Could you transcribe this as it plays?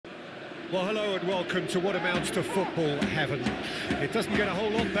Well, hello and welcome to what amounts to football heaven. It doesn't get a whole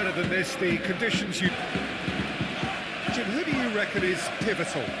lot better than this. The conditions you... Jim, who do you reckon is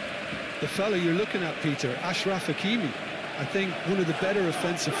pivotal? The fella you're looking at, Peter, Ashraf Hakimi. I think one of the better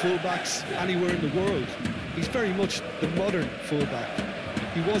offensive fullbacks anywhere in the world. He's very much the modern fullback.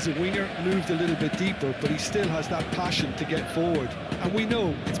 He was a winger, moved a little bit deeper, but he still has that passion to get forward. And we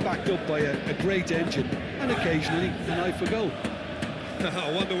know it's backed up by a great engine and occasionally an eye for goal.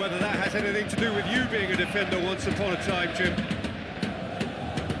 I wonder whether that has anything to do with you being a defender once upon a time, Jim.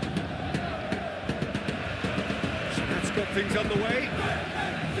 So that's got things underway.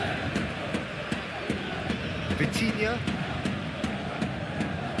 Vitinha.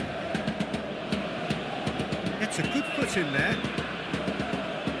 It's a good foot in there.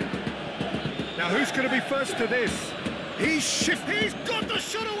 Now who's going to be first to this? He's got the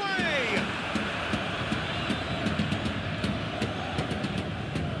shot away!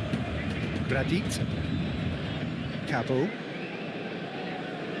 Gradit. Cabo.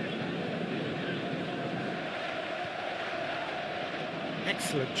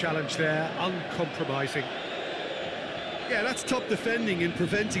 Excellent challenge there, uncompromising. Yeah, that's top defending and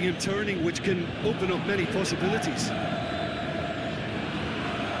preventing him turning, which can open up many possibilities.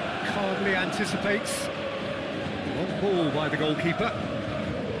 Calmly anticipates. One ball by the goalkeeper.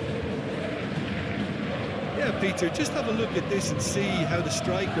 Yeah, Peter, just have a look at this and see how the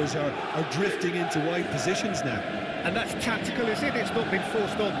strikers are drifting into wide positions now. And that's tactical, is it? It's not been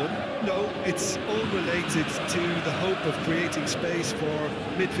forced on them? No, it's all related to the hope of creating space for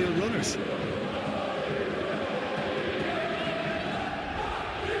midfield runners.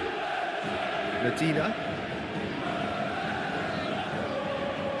 Medina.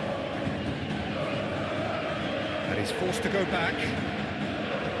 And he's forced to go back.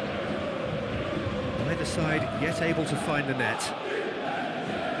 Neither side yet able to find the net.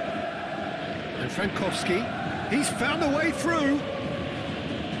 And Frankowski, he's found a way through.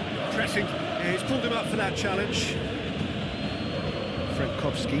 Pressing, yeah, he's pulled him up for that challenge.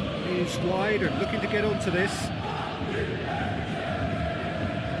 Frankowski is wide and looking to get onto this.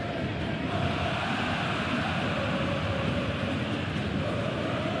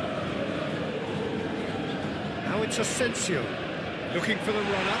 Now it's Asensio, looking for the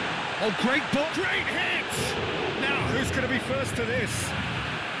runner. Oh, great ball! Great hit! Now, who's going to be first to this?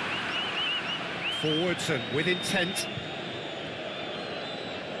 Forwards and with intent.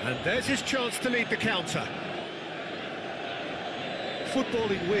 And there's his chance to lead the counter.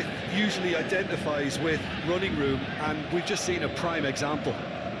 Footballing width usually identifies with running room, and we've just seen a prime example.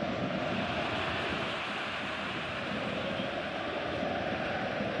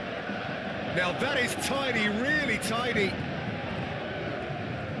 Now that is tidy, really tidy.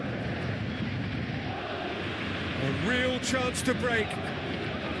 A real chance to break.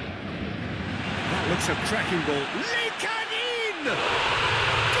 That looks a cracking ball. Ligue! Goal!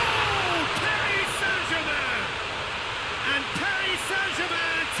 Paris Saint-Germain! And Paris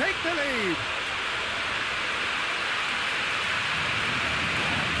Saint-Germain take the lead.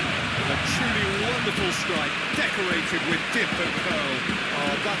 A truly wonderful strike, decorated with dip and curl.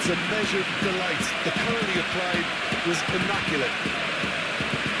 Oh, that's a measured delight. The curl he applied was immaculate.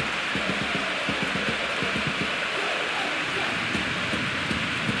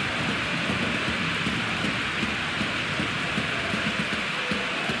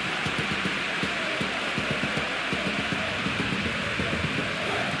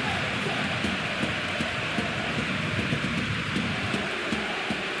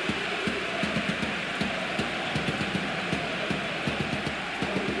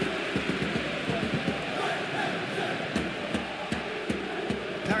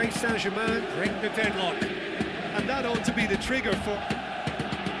 Paris Saint-Germain break the deadlock. And that ought to be the trigger for...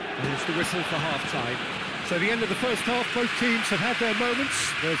 Here's the whistle for half-time. So the end of the first half, both teams have had their moments.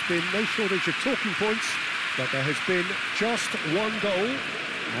 There's been no shortage of talking points, but there has been just one goal,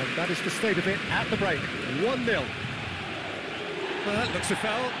 and that is the state of it at the break. 1-0. Well, that looks a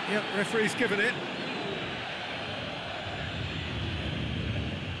foul. Yep, referee's given it.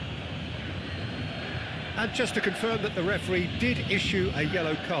 And just to confirm that the referee did issue a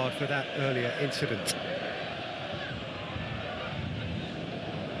yellow card for that earlier incident.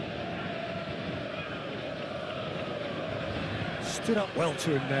 Stood up well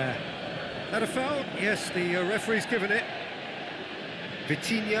to him there. That a foul? Yes, the referee's given it.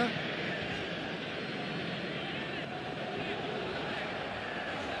 Vitinha.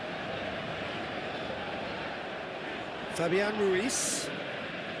 Fabian Ruiz.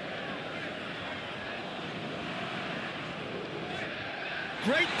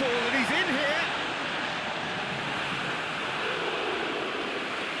 Great ball, and he's in here.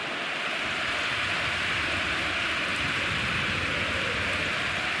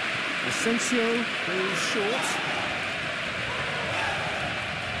 Asensio falls short.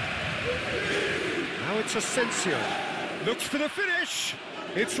 Now it's Asensio. Looks for the finish.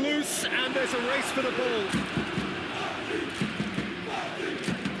 It's loose and there's a race for the ball.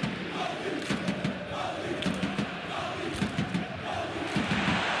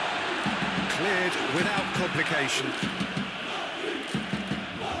 Cleared without complication.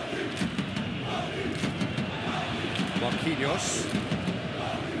 Marquinhos.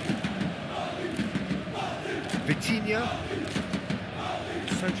 Vitinha.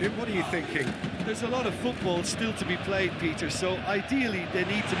 So Jim, what are you thinking? There's a lot of football still to be played, Peter, so ideally they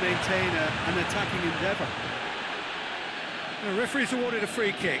need to maintain an attacking endeavour. The referee's awarded a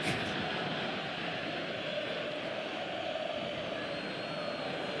free kick.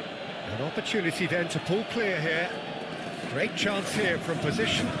 An opportunity then to pull clear here. Great chance here from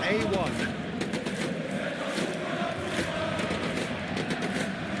position A1.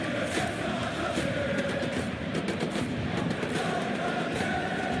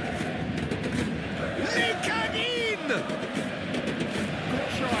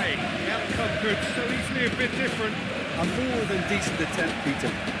 Good, so easily a bit different. A more than decent attempt, Peter.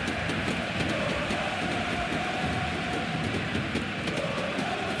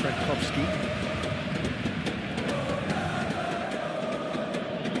 Frankowski.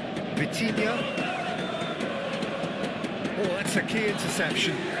 Vitinha. Oh, that's a key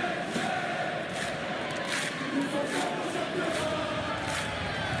interception.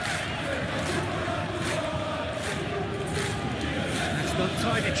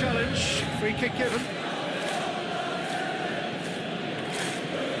 Untidy challenge, free kick given.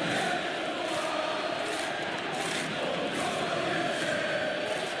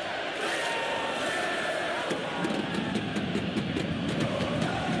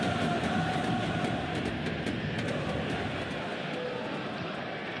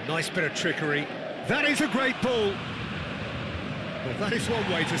 Nice bit of trickery. That is a great ball. Well, that is one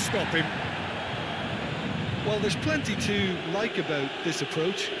way to stop him. Well, there's plenty to like about this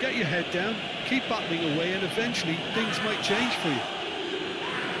approach. Get your head down, keep battling away, and eventually things might change for you.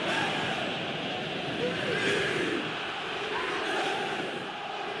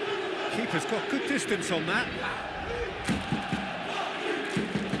 Keeper's got good distance on that.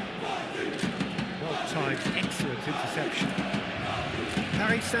 Well-timed, excellent interception.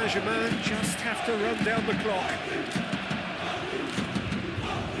 Paris Saint-Germain just have to run down the clock.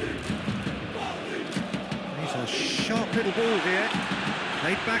 A sharp little ball here,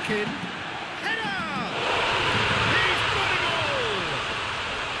 played back in. Header! He's got a goal!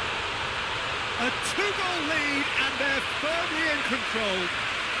 A two-goal lead and they're firmly in control.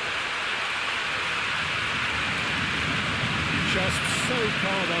 Just so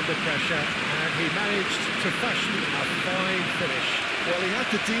calm under pressure, and he managed to fashion a fine finish. Well, he had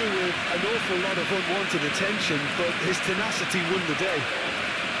to deal with an awful lot of unwanted attention, but his tenacity won the day.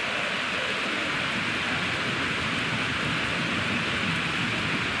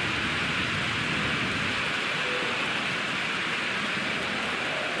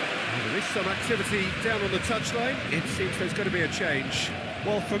 Some activity down on the touchline. It seems there's going to be a change.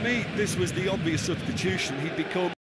 Well, for me, this was the obvious substitution. He'd become